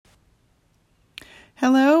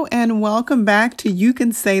Hello and welcome back to You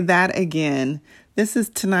Can Say That Again. This is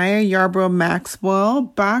Tanaya Yarbrough Maxwell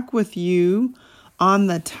back with you on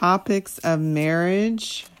the topics of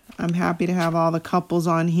marriage. I'm happy to have all the couples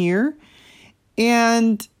on here.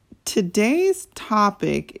 And today's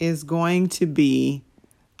topic is going to be,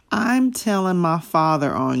 I'm telling my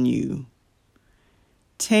father on you.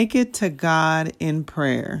 Take it to God in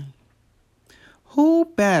prayer. Who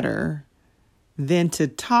better than to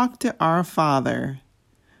talk to our Father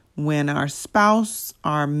when our spouse,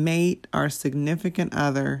 our mate, our significant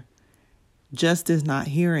other just is not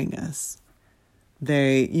hearing us?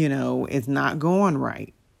 It's not going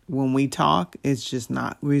right. When we talk, it's just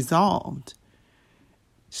not resolved.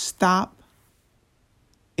 Stop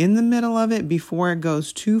in the middle of it before it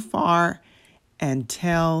goes too far and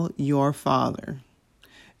tell your father.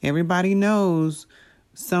 Everybody knows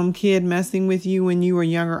some kid messing with you when you were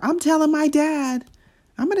younger. I'm telling my dad.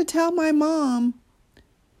 I'm going to tell my mom.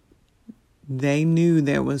 They knew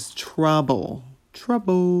there was trouble.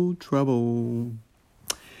 Trouble.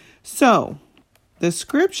 So, the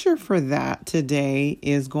scripture for that today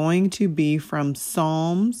is going to be from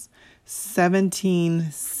Psalms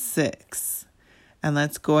 17:6. And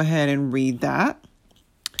let's go ahead and read that.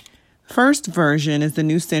 First version is the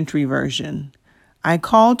New Century Version. I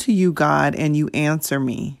call to you, God, and you answer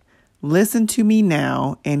me. Listen to me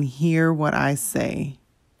now and hear what I say.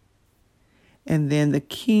 And then the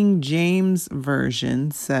King James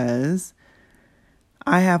Version says,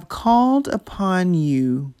 I have called upon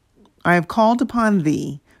thee,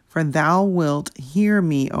 for thou wilt hear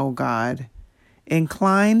me, O God.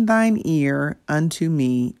 Incline thine ear unto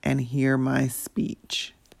me and hear my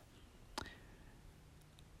speech.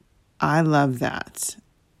 I love that.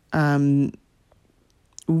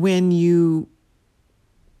 When you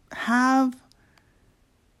have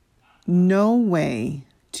no way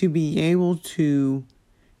to be able to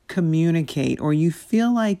communicate, or you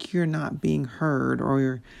feel like you're not being heard,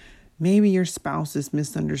 or maybe your spouse is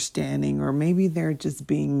misunderstanding, or maybe they're just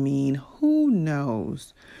being mean, who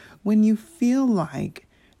knows? When you feel like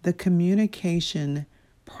the communication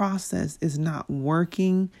process is not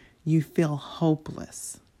working, you feel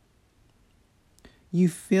hopeless. You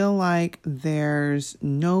feel like there's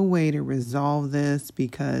no way to resolve this,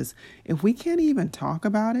 because if we can't even talk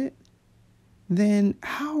about it, then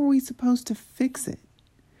how are we supposed to fix it?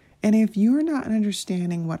 And if you're not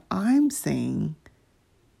understanding what I'm saying,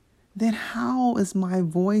 then how is my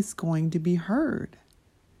voice going to be heard?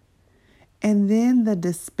 And then the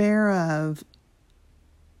despair of,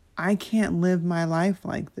 I can't live my life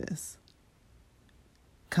like this,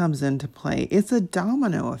 comes into play. It's a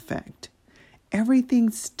domino effect. Everything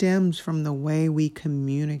stems from the way we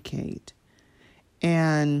communicate.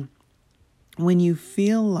 And when you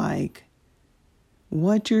feel like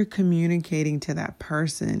what you're communicating to that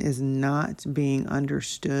person is not being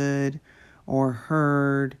understood or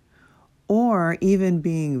heard or even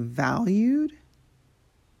being valued,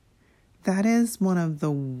 that is one of the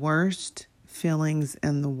worst feelings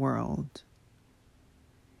in the world.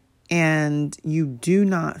 And you do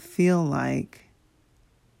not feel like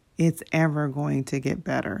it's ever going to get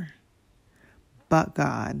better, but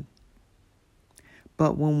God.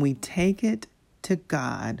 But when we take it to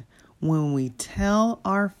God, when we tell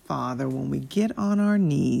our Father, when we get on our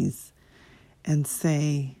knees and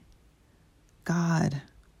say, God,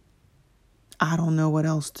 I don't know what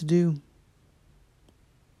else to do.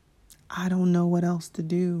 I don't know what else to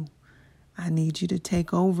do. I need you to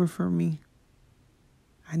take over for me.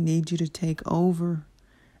 I need you to take over.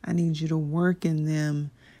 I need you to work in them.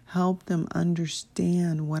 Help them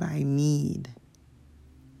understand what I need.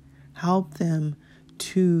 Help them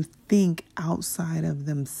to think outside of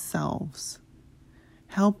themselves.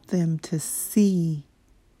 Help them to see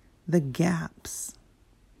the gaps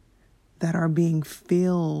that are being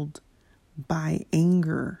filled by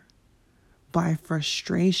anger, by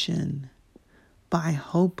frustration, by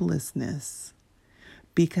hopelessness.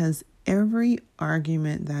 Because every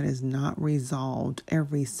argument that is not resolved,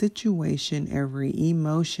 every situation, every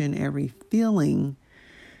emotion, every feeling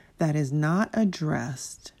that is not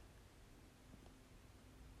addressed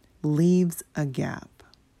leaves a gap,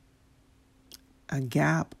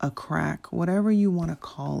 a crack, whatever you want to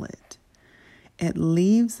call it. It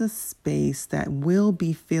leaves a space that will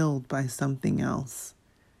be filled by something else.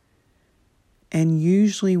 And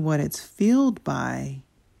usually what it's filled by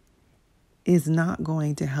is not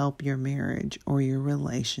going to help your marriage or your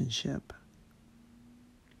relationship.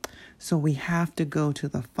 So we have to go to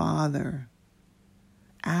the Father.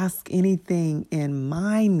 Ask anything in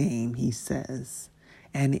my name, he says,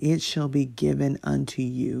 and it shall be given unto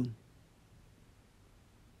you.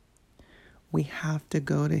 we have to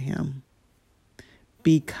go to Him,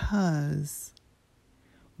 because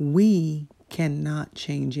we cannot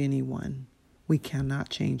change anyone. We cannot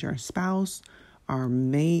change our spouse, our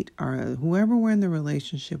mate, or whoever we're in the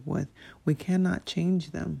relationship with. We cannot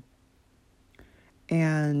change them.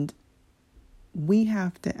 And we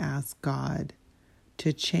have to ask God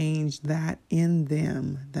to change that in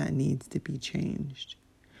them that needs to be changed,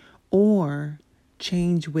 or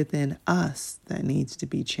change within us that needs to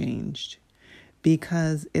be changed,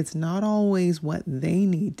 because it's not always what they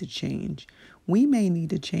need to change. We may need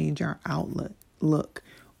to change our outlook.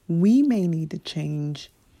 We may need to change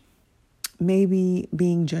maybe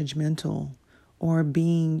being judgmental or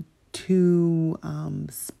being too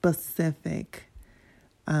specific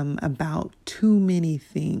about too many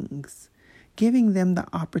things, giving them the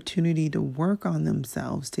opportunity to work on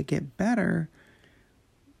themselves to get better,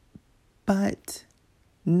 but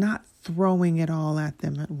not throwing it all at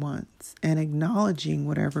them at once and acknowledging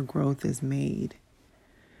whatever growth is made.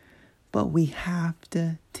 But we have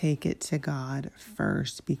to take it to God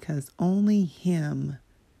first, because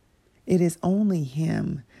it is only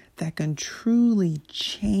Him that can truly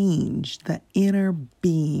change the inner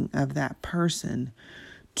being of that person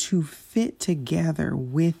to fit together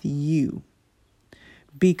with you.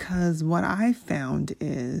 Because what I found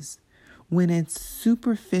is, when it's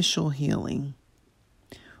superficial healing,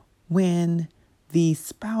 when the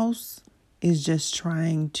spouse is just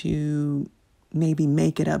trying to maybe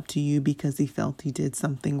make it up to you because he felt he did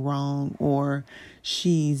something wrong, or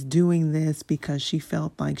she's doing this because she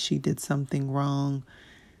felt like she did something wrong,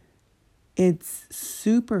 it's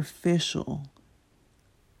superficial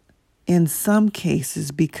in some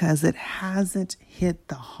cases because it hasn't hit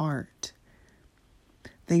the heart.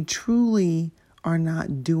 They truly are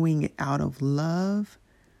not doing it out of love,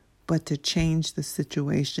 but to change the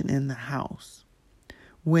situation in the house,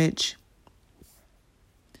 which,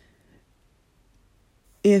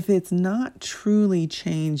 if it's not truly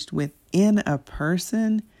changed within a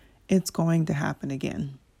person, it's going to happen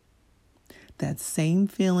again. That same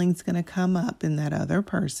feeling's going to come up in that other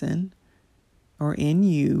person or in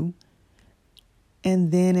you.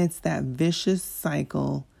 And then it's that vicious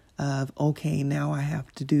cycle of, okay, now I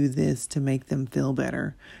have to do this to make them feel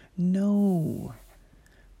better. No.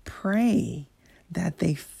 Pray that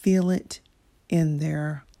they feel it in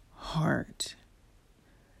their heart.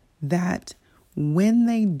 That when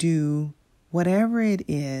they do whatever it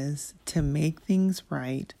is to make things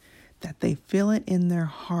right, that they feel it in their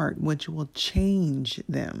heart, which will change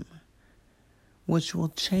them, which will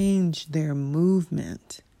change their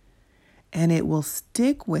movement, and it will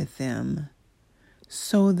stick with them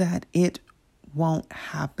so that it won't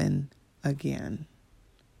happen again.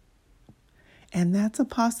 And that's a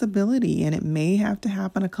possibility, and it may have to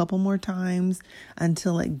happen a couple more times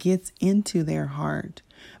until it gets into their heart.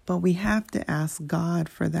 But we have to ask God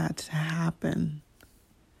for that to happen.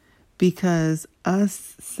 Because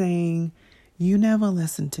us saying, you never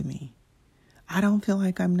listen to me, I don't feel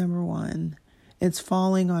like I'm number one, it's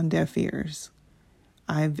falling on deaf ears.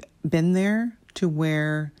 I've been there to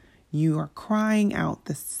where you are crying out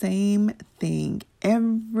the same thing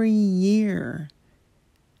every year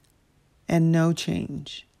and no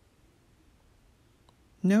change.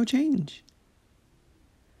 No change.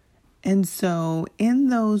 And so in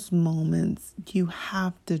those moments, you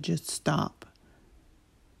have to just stop.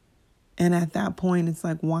 And at that point, it's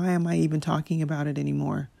like, why am I even talking about it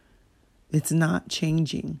anymore? It's not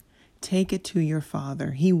changing. Take it to your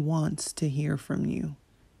Father. He wants to hear from you.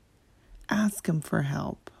 Ask Him for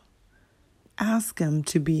help. Ask Him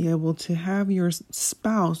to be able to have your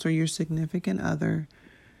spouse or your significant other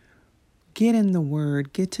get in the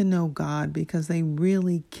Word, get to know God, because they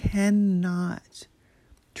really cannot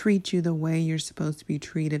treat you the way you're supposed to be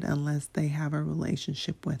treated unless they have a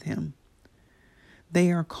relationship with Him.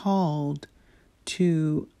 They are called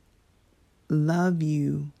to love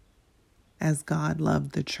you as God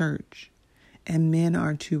loved the church, and men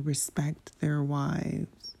are to respect their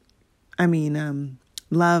wives.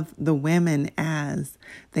 Love the women as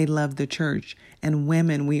they love the church, and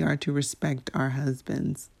women, we are to respect our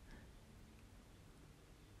husbands.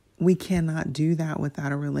 We cannot do that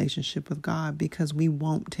without a relationship with God, because we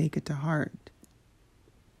won't take it to heart.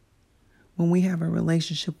 When we have a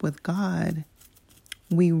relationship with God,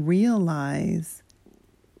 we realize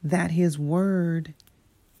that His word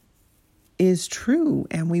is true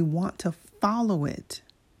and we want to follow it.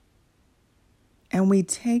 And we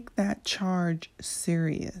take that charge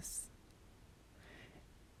serious.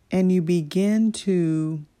 And you begin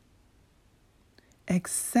to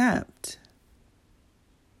accept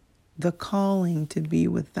the calling to be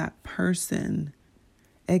with that person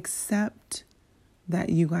Accept that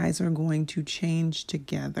you guys are going to change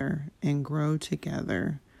together and grow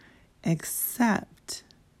together. Accept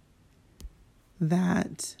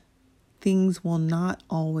that things will not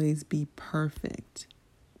always be perfect.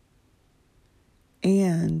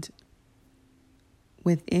 And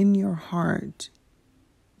within your heart,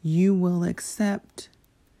 you will accept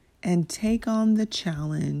and take on the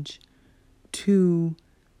challenge to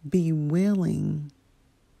be willing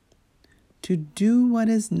to do what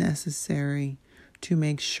is necessary to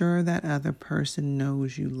make sure that other person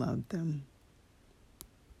knows you love them.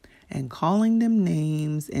 And calling them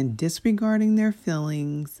names and disregarding their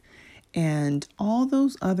feelings and all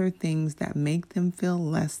those other things that make them feel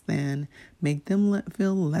less than, make them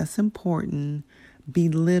feel less important,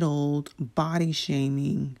 belittled, body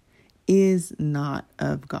shaming, is not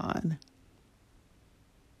of God.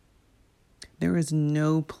 There is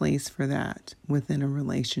no place for that within a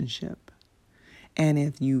relationship. And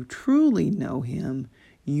if you truly know Him,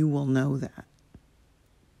 you will know that.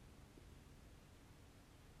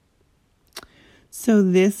 So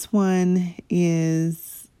this one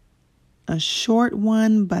is a short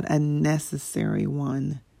one, but a necessary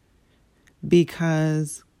one,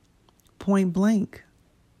 because point blank,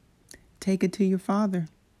 take it to your Father.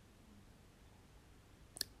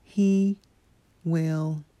 He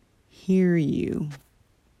will hear you.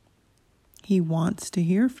 He wants to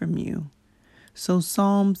hear from you. So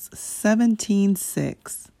Psalms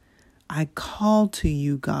 17:6, I call to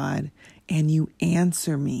you, God, and you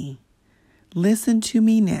answer me. Listen to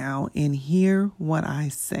me now and hear what I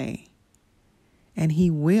say. And He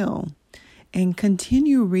will. And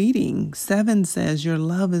continue reading. 7 says, your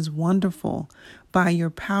love is wonderful. By your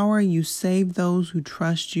power, you save those who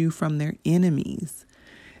trust you from their enemies.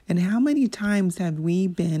 And how many times have we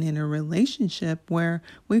been in a relationship where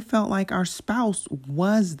we felt like our spouse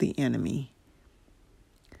was the enemy?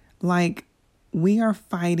 Like we are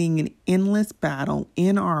fighting an endless battle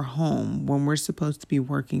in our home when we're supposed to be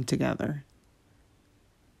working together.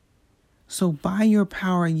 So by your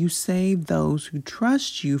power, you save those who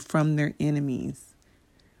trust you from their enemies.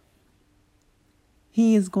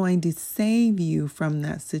 He is going to save you from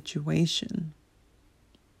that situation.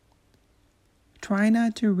 Try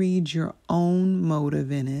not to read your own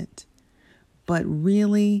motive in it, but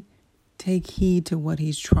really take heed to what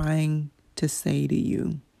He's trying to say to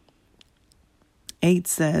you. 8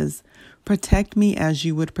 says, protect me as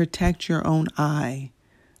you would protect your own eye.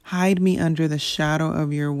 Hide me under the shadow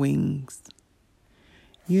of your wings.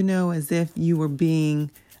 You know, as if you were being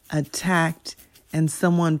attacked and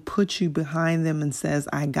someone puts you behind them and says,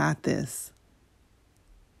 I got this.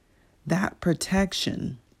 That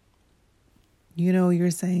protection. You know,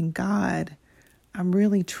 you're saying, God, I'm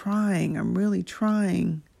really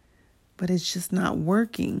trying, but it's just not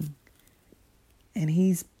working. And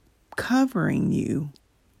He's covering you,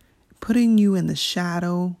 putting you in the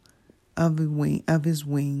shadow of His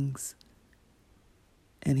wings.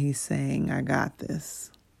 And He's saying, I got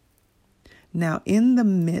this. Now, in the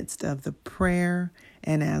midst of the prayer,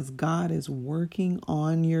 and as God is working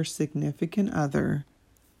on your significant other,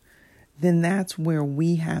 then that's where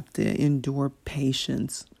we have to endure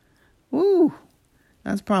patience. Ooh,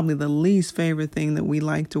 that's probably the least favorite thing that we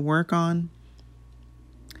like to work on.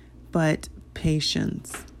 But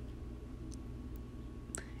patience.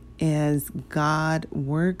 As God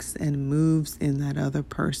works and moves in that other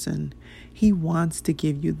person, He wants to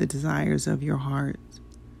give you the desires of your heart.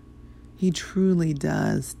 He truly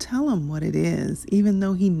does. Tell Him what it is, even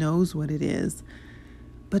though He knows what it is.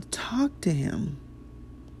 But talk to Him.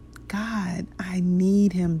 God, I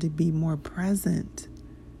need Him to be more present.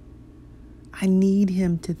 I need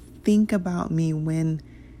Him to think about me when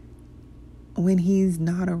He's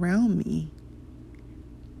not around me.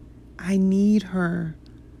 I need her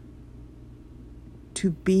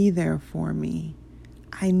to be there for me.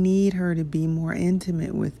 I need her to be more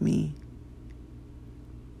intimate with me.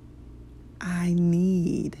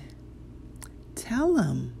 Tell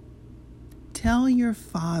Him. Tell your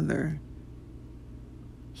Father.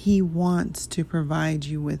 He wants to provide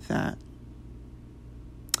you with that.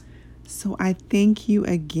 So I thank you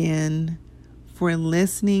again for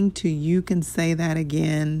listening to You Can Say That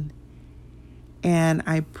Again. And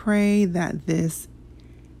I pray that these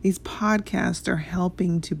podcasts are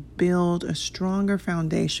helping to build a stronger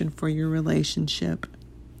foundation for your relationship.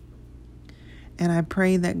 And I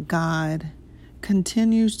pray that God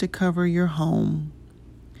continues to cover your home.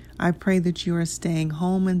 I pray that you are staying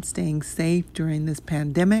home and staying safe during this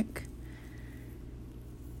pandemic.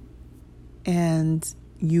 And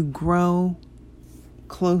you grow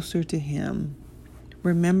closer to Him.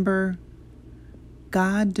 Remember,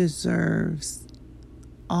 God deserves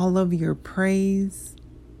all of your praise,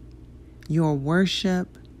 your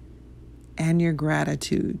worship, and your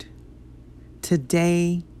gratitude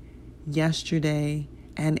today, yesterday,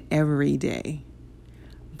 and every day.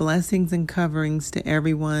 Blessings and coverings to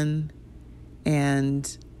everyone,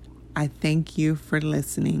 and I thank you for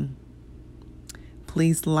listening.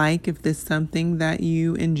 Please like if this is something that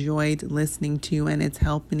you enjoyed listening to and it's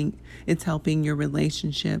helping your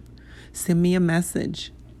relationship. Send me a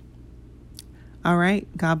message. All right.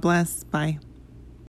 God bless. Bye.